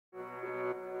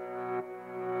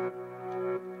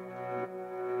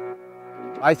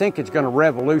I think it's going to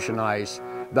revolutionize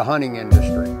the hunting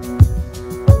industry.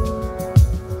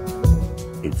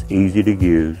 It's easy to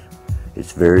use,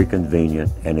 it's very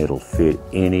convenient, and it'll fit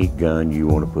any gun you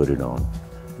want to put it on.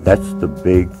 That's the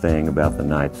big thing about the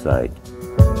night sight.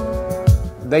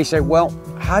 They say, well,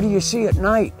 how do you see at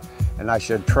night? And I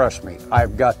said, trust me,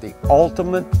 I've got the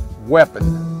ultimate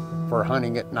weapon for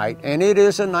hunting at night, and it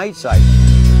is a night sight.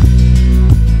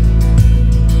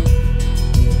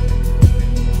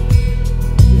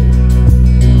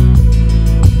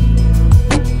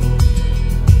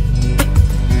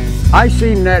 I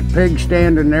seen that pig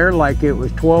standing there like it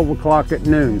was 12 o'clock at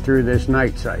noon through this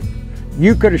night sight.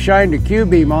 You could have shined a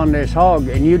Q-beam on this hog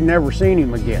and you'd never seen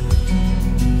him again.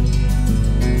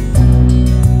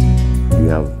 You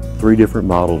have 3 different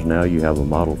models now. You have a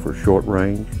model for short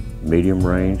range, medium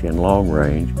range, and long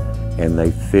range, and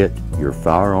they fit your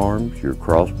firearms, your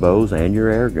crossbows, and your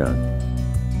air gun.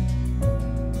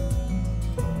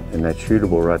 And that's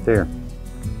shootable right there.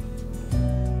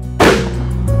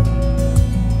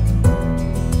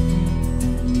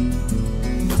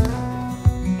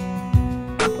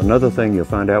 Another thing you'll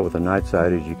find out with a night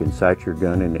sight is you can sight your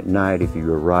gun in at night. If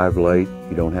you arrive late,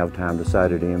 you don't have time to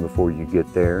sight it in before you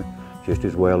get there, just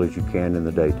as well as you can in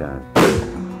the daytime.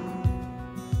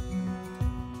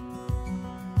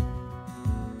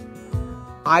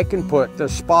 I can put the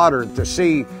spotter to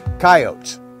see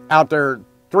coyotes out there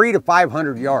 300 to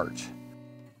 500 yards.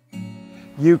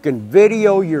 You can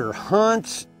video your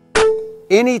hunts,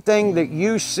 anything that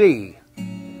you see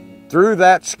through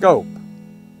that scope.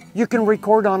 You can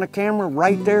record on a camera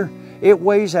right there. It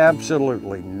weighs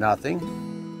absolutely nothing.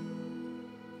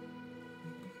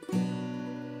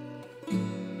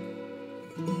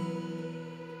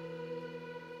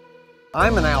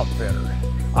 I'm an outfitter.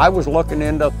 I was looking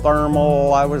into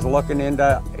thermal, I was looking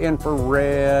into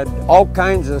infrared, all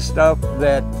kinds of stuff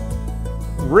that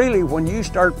really when you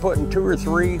start putting 2 or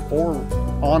 3, 4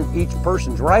 on each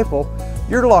person's rifle,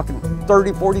 you're looking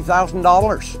 $30,000,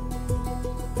 $40,000.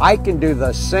 I can do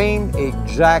the same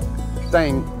exact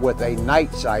thing with a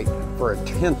night sight for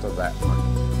 1/10 of that money.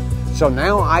 So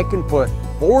now I can put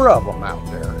 4 of them out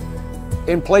there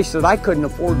in place that I couldn't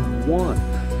afford 1.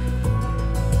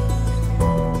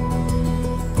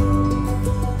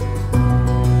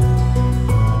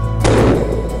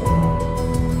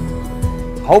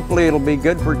 Hopefully it'll be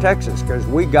good for Texas because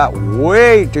we got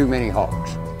way too many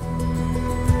hogs.